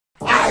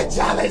Alright,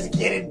 y'all, let's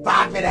get it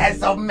poppin'. That's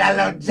so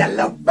mellow,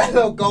 jello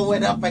fellow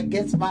going up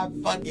against my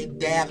fucking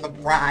dad,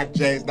 LeBron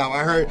James. Now,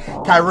 I heard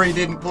Kyrie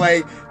didn't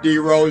play, D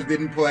Rose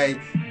didn't play.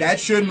 That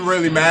shouldn't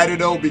really matter,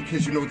 though,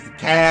 because, you know, it's the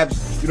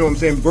Cavs, you know what I'm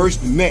saying,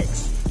 versus the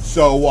Knicks.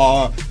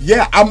 So,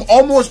 yeah, I'm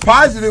almost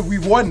positive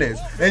we've won this.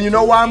 And you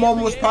know why I'm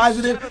almost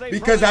positive?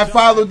 Because I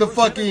followed the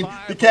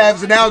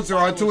Cavs announcer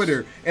on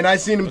Twitter. And I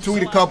seen him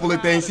tweet a couple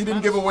of things. He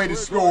didn't give away the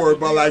score,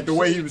 but, like, the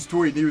way he was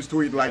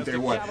tweeting like they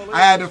won. I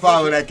had to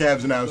follow that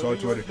Cavs announcer on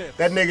Twitter.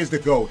 That nigga's the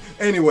GOAT.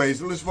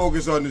 Anyways, let's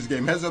focus on this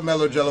game. Heads up,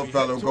 mellow jello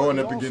fellow going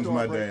up against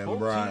my dad,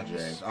 LeBron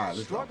James. All right,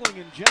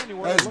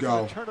 let's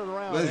go.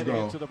 Let's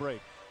go. Let's go.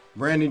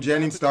 Brandon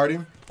Jennings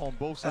starting.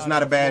 That's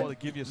not a bad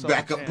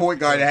backup point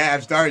guard to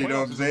have starting, you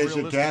know what I'm saying?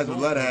 Shit, Cavs would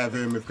love to have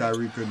him if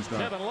Kyrie couldn't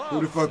start.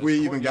 Who the fuck we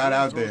even got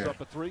out there?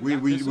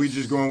 We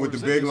just going with the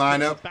big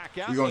lineup.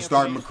 We gonna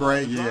start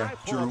McCray, yeah,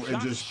 true,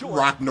 and just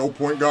rock no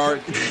point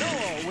guard.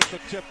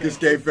 This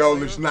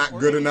 ഑ is not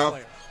good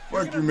enough.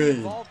 What you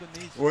mean?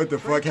 What the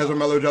fuck? Has a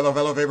mellow jello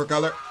fellow favorite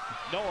color?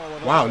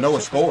 Wow,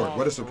 Noah scored.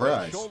 What a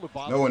surprise.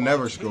 Noah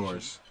never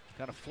scores.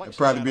 That'll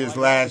probably be his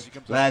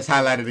last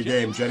highlight of the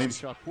game,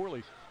 Jennings.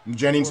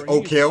 Jennings,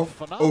 Oak Hill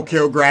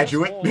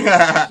graduate.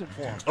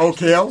 Oak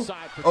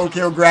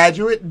Hill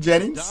graduate,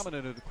 Jennings.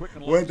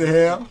 What the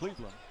hell?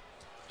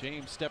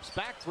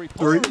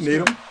 Three,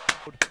 need him.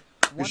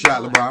 Good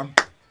shot, LeBron.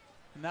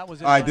 All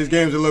right, this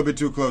game's a little bit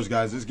too close,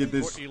 guys. Let's get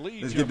this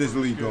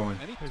lead going.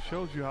 It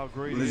shows you how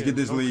great. Let's get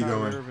this lead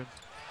going.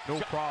 No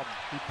problem.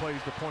 He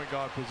plays the point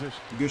guard position.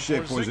 Good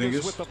shit,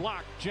 Porzingis. With the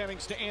block,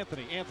 Jennings to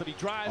Anthony. Anthony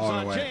drives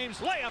on James.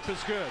 Layup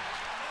is good.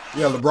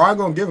 Yeah, LeBron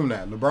gonna give him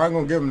that. LeBron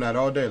gonna give him that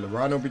all day.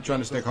 LeBron don't be trying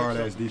to stick hard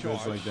ass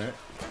defense like that.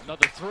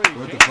 Another three.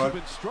 What the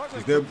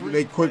fuck?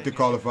 They quick to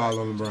call a foul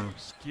on LeBron.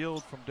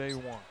 Skilled from day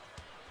one.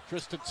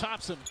 Tristan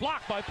Thompson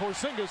blocked by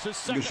Porzingis. His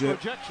second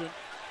rejection.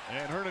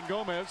 And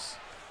ⴛᴜᴜᴜ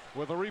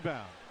with a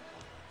rebound.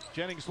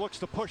 Jennings looks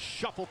to push,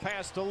 shuffle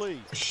pass to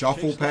Lee.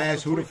 Shuffle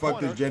pass? Who the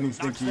fuck does Jennings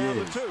think he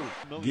is?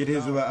 Get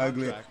his a little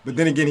ugly. But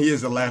then again, he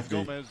is a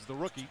lefty.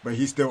 But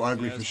he's still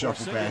ugly for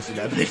shuffle passing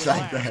that bitch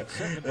like that.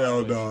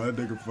 Hell no, that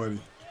nigga funny.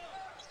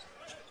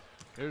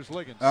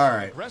 All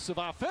right.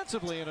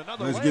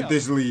 Let's get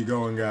this lead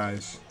going,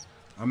 guys.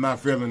 I'm not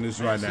feeling this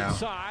right now.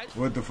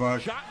 What the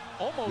fuck?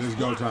 Let's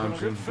go,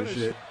 Thompson. Good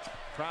shit.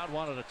 Crowd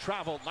wanted to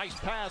travel. Nice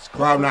pass.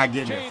 Crowd not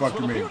getting it.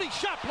 Fuck me.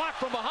 Shot blocked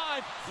from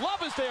behind.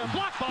 Love is there.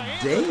 Blocked by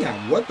Anthony.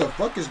 Damn, what the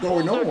fuck is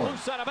going on?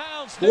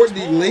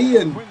 Courtney Lee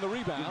and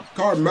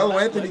Carmelo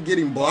Anthony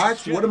getting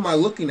blocked? What am I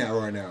looking at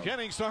right now?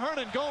 Jennings to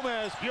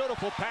ⴛᴜᴜᴜ.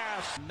 Beautiful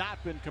pass.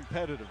 Not been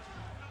competitive.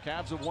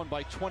 Cavs have won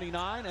by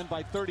 29 and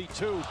by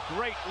 32.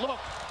 Great look.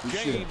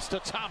 James to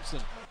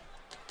Thompson.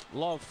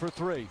 Love for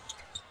three.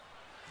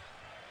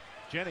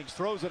 Jennings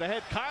throws it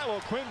ahead.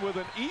 ᴑᴜᴜᴜ with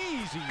an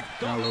easy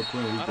dunk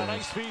on a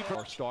nice feed for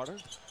our starter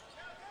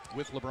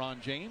with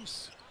LeBron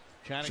James.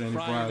 Channing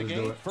Frye in the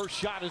game. First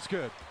shot is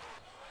good.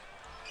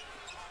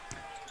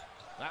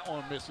 That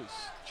one misses.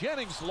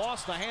 Jennings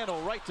lost the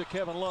handle right to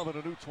Kevin Love at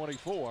a new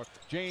 24.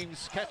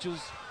 James catches,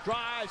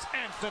 drives,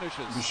 and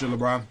finishes. Good shit,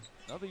 LeBron.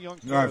 Another young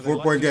all right,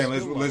 4-point game.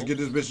 Let's get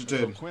this bitch to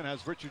 10. Quinn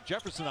has Richard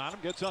Jefferson on him.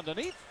 Gets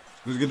underneath.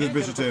 Let's get this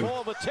bitch to 10.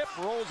 The tip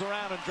rolls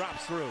around and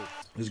drops through.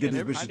 Let's get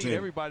this bitch to 10. I need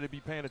everybody to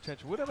be paying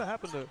attention. Whatever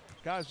happened to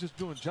guys just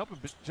doing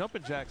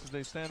jumping jacks as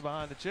they stand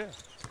behind the chair?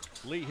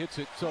 Lee hits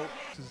it. So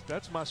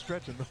that's my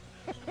stretching.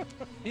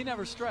 He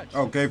never stretched.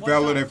 Okay,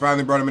 fella, they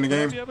finally brought him in the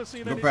game. Have you ever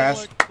seen good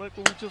pass. Like what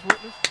we just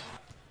witnessed?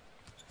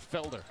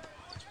 Felder.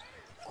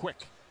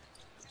 Quick.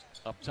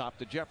 Up top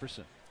to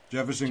Jefferson.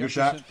 Jefferson, good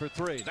shot. For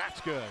three.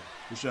 That's good.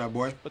 Good shot,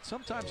 boy. But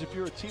sometimes if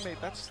you're a teammate,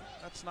 that's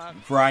not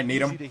Frye,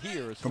 need him. easy to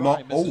hear. Come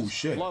on. Oh,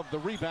 shit. Love the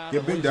rebound.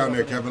 Get big down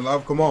there, Kevin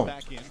Love. Come on.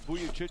 Back in.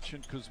 ᴑᴜᴜᴜ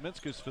and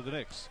ᴑᴜᴜᴜ for the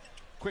Knicks.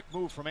 Quick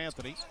move from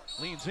Anthony.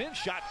 Leans in.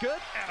 Shot good.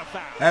 And a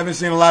foul. Haven't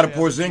seen a lot of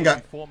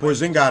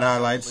Porzingis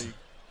highlights.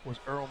 Was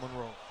Earl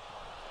Monroe.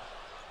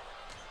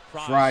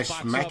 Frye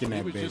smacking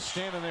that bitch.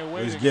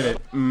 Let's get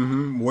it.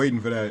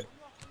 Waiting for that.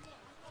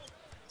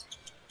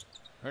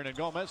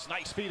 ⴛᴜᴜᴜ,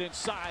 nice feet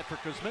inside for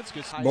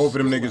Kuzminskis. Both of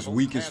them niggas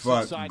weak as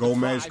fuck.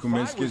 Gomez,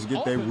 Kuzminskis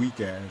get their weak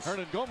ass.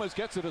 ⴛᴜᴜᴜ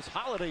gets it as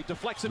Holiday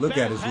deflects it. Look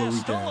at his little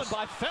weak ass.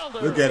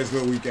 Look at his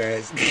little weak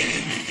ass.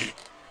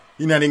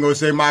 He not even gonna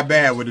say my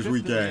bad with his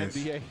weak ass.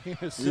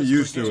 He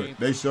used to it.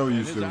 They so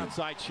used to it.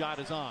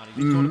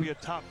 He's going to be a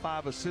top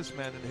 5 assist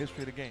man in the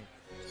history of the game.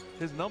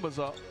 His numbers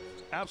are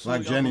absolutely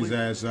like Jenny's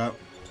ass up.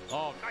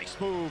 Oh, nice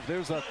move.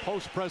 There's a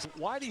post present.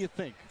 Why do you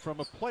think,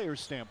 from a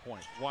player's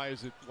standpoint, why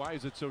is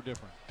it so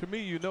different? To me,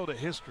 you know the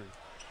history.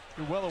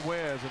 You're well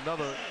aware as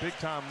another big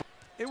time.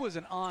 It was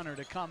an honor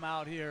to come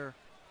out here.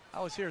 I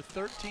was here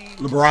 13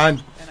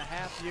 LeBron. and a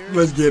half years.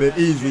 Let's get it.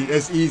 Easy.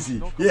 That's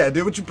easy. Yeah,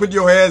 did what you put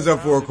your hands up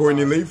for,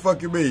 Courtney Lee.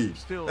 Fucking me.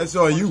 That's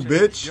on you,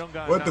 bitch.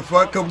 What the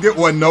fuck? Come get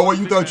one, Noah.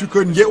 You thought you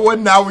couldn't get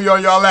one? Now we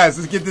on y'all ass.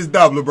 Let's get this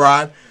dub,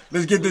 LeBron.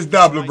 Let's get this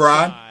dub,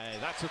 LeBron.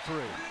 That's a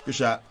three. Good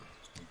shot.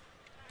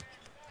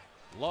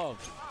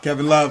 Love.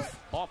 Kevin Love.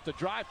 Off the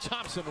drive,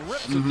 Thompson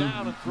rips it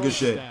down and throws good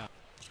shit. it down.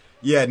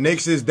 Yeah,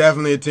 Knicks is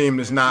definitely a team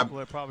that's not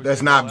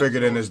bigger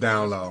than us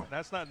down low.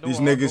 These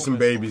niggas some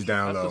babies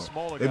down low.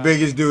 The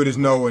biggest dude is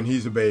Noah, and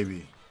he's a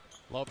baby.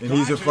 And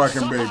he's a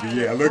fucking baby.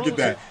 Yeah, look at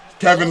that.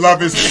 Kevin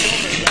Love is...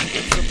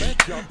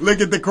 Look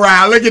at the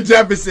crowd. Look at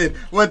Jefferson.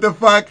 What the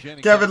fuck?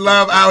 Kevin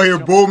Love out here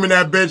booming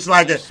that bitch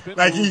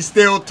like he's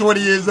still 20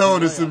 years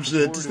old or some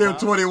shit. Still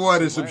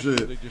 21 or some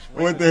shit.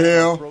 What the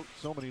hell?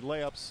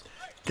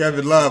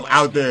 Kevin Love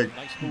out there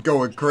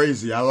going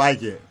crazy. I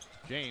like it.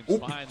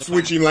 Oop,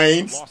 switching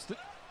lanes.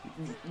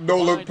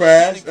 No look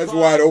pass. That's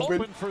wide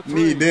open.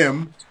 Need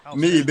them.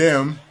 Need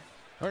them.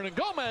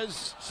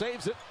 Gomez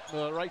saves it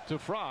right to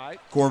Fry.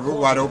 Korver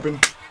wide open.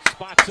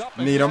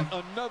 Need them.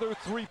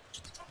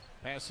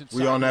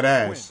 We on that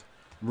ass.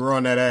 We're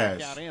on that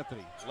ass.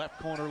 Left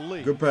corner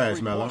Lee. Good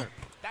pass, Melo.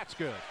 That's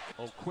good.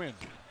 O'Quinn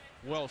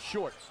well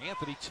short.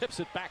 Anthony tips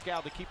it back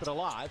out to keep it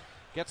alive.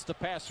 Gets the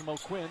pass from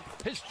O'Quinn.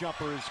 His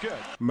jumper is good.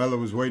 Melo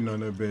was waiting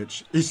on that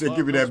bitch. He said,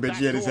 give me that bitch.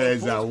 He had his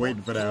hands out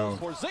waiting for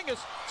that.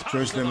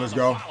 Tristan, let's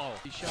go.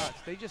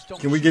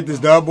 Can we get this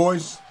dub,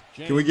 boys?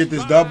 Can we get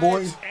this dub,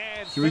 boys?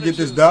 Can we get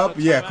this dub?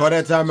 Yeah, call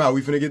that timeout.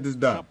 We finna get this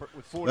dub.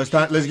 Let's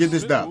get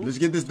this dub. Let's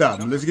get this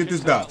dub. Let's get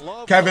this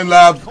dub. Kevin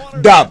Love,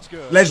 dub.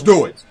 Let's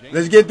do it.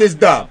 Let's get this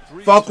dub.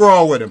 Fuck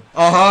wrong with him.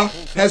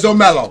 Hezo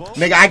Melo.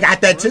 Nigga, I got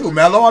that too,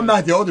 Melo. I'm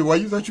not the only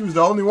one. You thought you was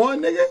the only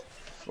one, nigga?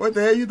 What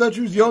the hell? You thought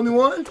you was the only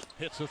one?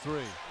 Hits a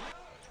three.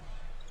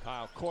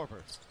 Kyle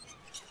Korver.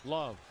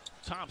 Love.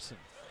 Thompson.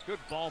 Good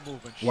ball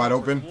movement. Wide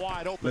open.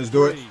 Let's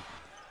do it.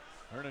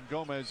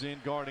 Gomez in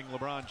guarding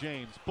LeBron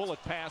James.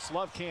 Bullet pass.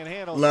 Love can't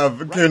handle. Love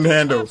couldn't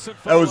handle.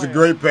 That was a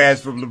great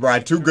pass from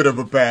LeBron. Too good of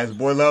a pass.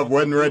 Boy, Love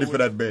wasn't ready for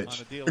that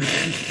bitch.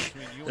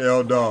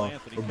 Hell no.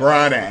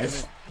 LeBron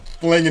ass.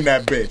 Flinging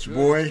that bitch,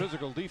 boy.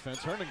 Physical defense.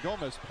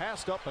 Gomez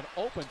passed up an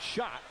open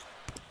shot.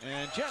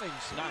 And Jennings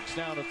knocks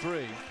down a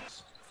three.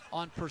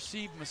 On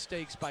perceived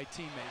mistakes by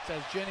teammates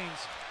as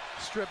Jennings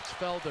strips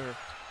Felder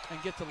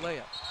and gets a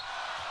layup.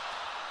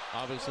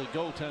 Obviously,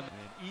 goaltend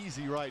and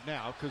easy right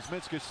now.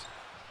 Kuzminskas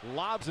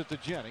lobs it to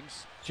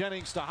Jennings.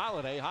 Jennings to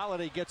Holiday.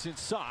 Holiday gets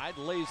inside,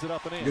 lays it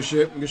up and in. Good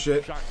shit, good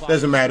shit.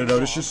 Doesn't matter though.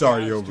 This shit's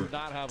already over.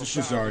 This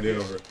shit's already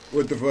over.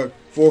 What the fuck?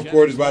 Fourth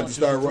quarter's about to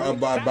start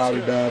about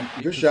a dub.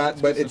 Good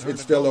shot, but it's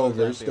still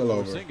over. It's still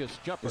over.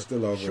 It's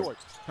still over.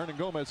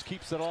 Gomez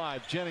keeps it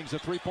alive. Jennings a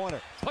three-pointer.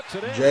 Puts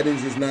it in.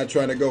 Jennings is not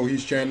trying to go.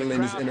 He's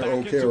channeling his inner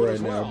OK right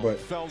now, but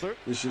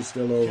this shit's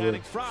still over.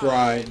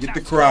 Fry, get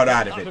the crowd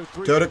out of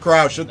it. Tell the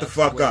crowd, shut the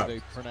fuck up.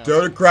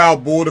 Tell the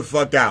crowd, bull the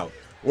fuck out.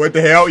 What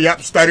the hell?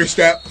 Yep, stutter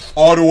step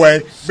all the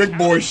way. Big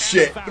boy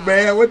shit.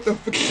 Man, what the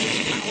fuck?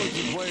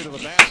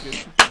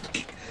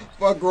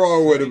 Fuck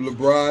wrong with him,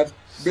 LeBron?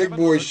 Big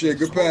boy shit.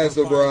 Good pass,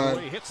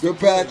 LeBron. Good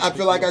pass. I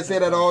feel like I say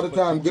that all the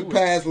time. Good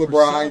pass,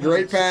 LeBron.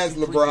 Great pass,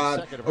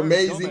 LeBron.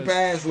 Amazing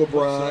pass,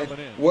 LeBron.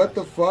 What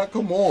the fuck?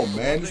 Come on,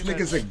 man. This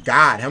nigga's a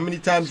god. How many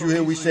times you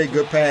hear we say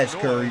good pass,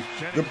 Curry?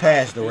 Good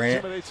pass,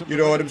 Durant. You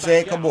know what I'm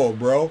saying? Come on,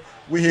 bro.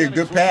 We hear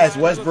good pass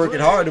Westbrook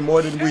and Harden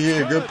more than we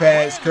hear good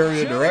pass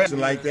Curry and Durant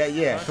and like that.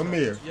 Yeah, come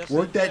here.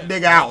 Work that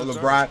nigga out,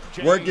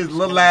 LeBron. Work his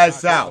little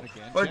ass out.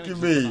 Fuck you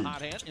mean?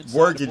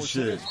 Working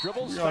shit. We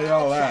on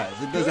y'all ass.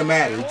 It doesn't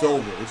matter. It's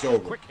over. It's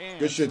over.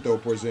 Good shit though,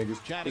 Porzingis.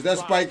 Is that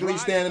Spike Lee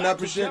standing up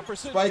and shit?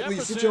 Spike Lee,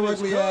 sit your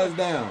ugly ass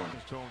down.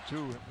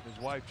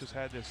 His wife just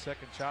had their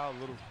second child,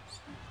 little.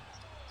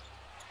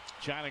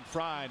 Channing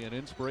Fried, an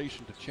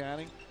inspiration to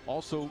Channing.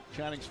 Also,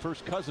 Channing's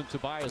first cousin,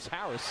 Tobias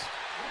Harris.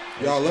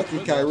 Y'all lucky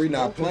Kyrie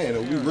not playing,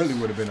 or we really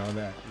would have been on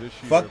that.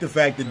 Fuck the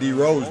fact that D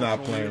Rose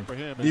not playing.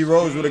 D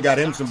Rose would have got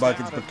him some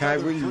buckets, but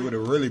Kyrie would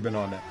have really been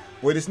on that.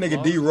 Boy, this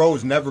nigga D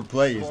Rose never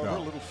plays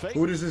though.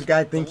 Who does this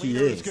guy think he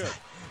is?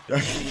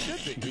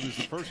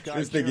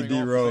 This nigga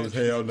D Rose,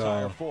 hell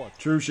no.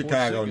 True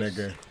Chicago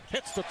nigga.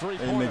 That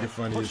nigga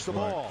funny as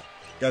fuck.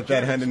 Got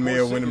that $100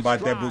 million winning about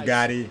that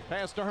Bugatti.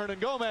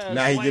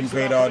 Now he getting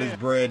paid all this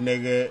bread,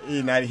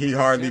 nigga. He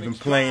hardly even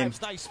playing.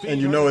 And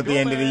you know at the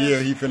end of the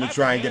year he finna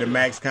try and get a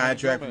max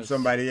contract from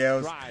somebody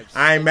else.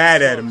 I ain't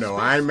mad at him though.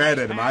 I ain't mad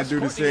at him. I do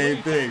the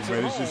same thing,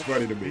 but it's just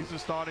funny to me. He's the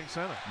starting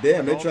center.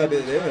 Damn, they tried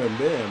to.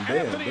 Damn.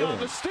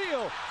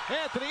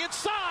 Anthony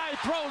inside,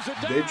 throws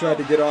it down. They tried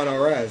to get on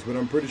our ass, but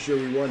I'm pretty sure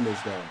we won this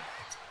time.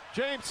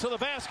 James to the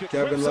basket.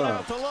 Kevin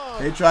Love.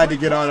 They tried to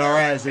get on our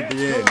ass at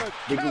the end.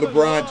 With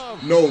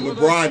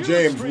LeBron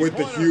James with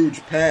the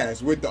huge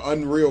pass, with the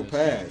unreal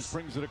pass.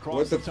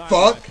 What the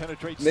fuck?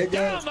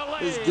 Nigga,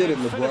 let's get it,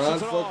 LeBron.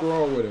 Fuck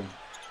wrong with him.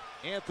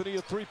 Anthony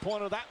a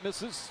three-pointer, that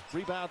misses.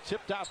 Rebound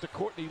tipped out to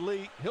Courtney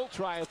Lee. He'll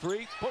try a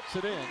three, puts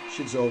it in.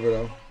 Shit's over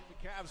though.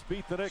 The Cavs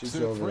beat the Knicks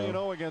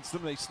 3-0 against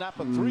them. They snap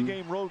a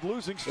three-game road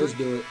losing streak. Let's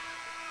do it.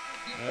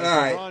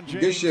 Alright,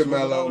 good shit,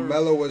 Melo.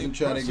 Melo wasn't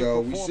trying to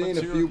go. We've seen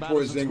a few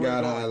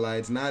Porzingis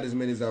highlights, not as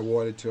many as I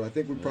wanted to. I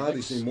think we've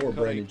probably seen more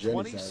Brandon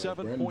Jennings highlights.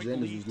 Brandon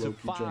Jennings was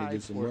low-key trying to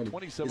get some money.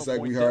 It's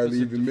like we hardly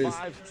even missed.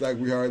 It's like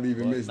we hardly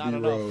even missed D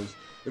Rose.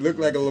 It looked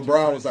like a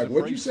LeBron was like,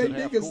 what'd you say,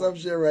 nigga? Some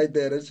shit right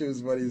there. That shit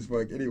was funny as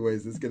fuck.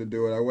 Anyways, that's going to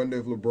do it. I wonder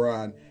if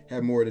LeBron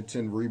had more than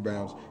 10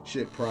 rebounds.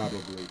 Shit,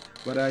 probably.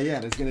 But yeah,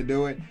 that's going to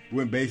do it.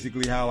 Went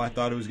basically how I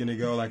thought it was going to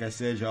go. Like I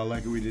said, y'all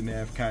lucky we didn't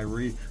have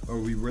Kyrie, or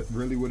we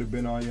really would have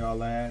been on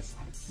y'all ass.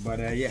 But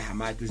yeah,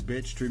 I'm out this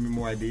bitch. Tweet me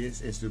more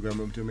ideas. Instagram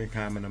them to me.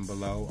 Comment them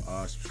below.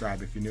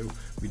 Subscribe if you're new.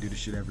 We do this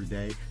shit every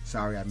day.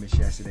 Sorry I missed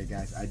yesterday,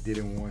 guys. I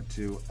didn't want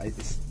to.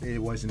 It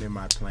wasn't in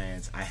my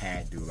plans. I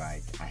had to,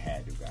 guys. I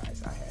had to.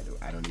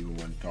 I don't even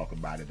want to talk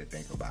about it or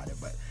think about it.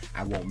 But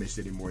I won't miss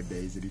any more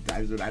days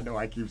anytime soon. I know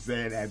I keep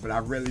saying that, but I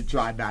really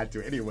try not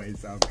to. Anyway,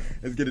 so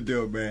let's get to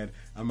do it, man.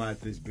 I'm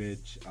out this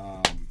bitch.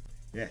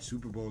 Yeah,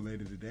 Super Bowl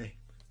later today.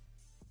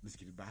 Let's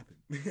get it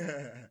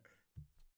bopping.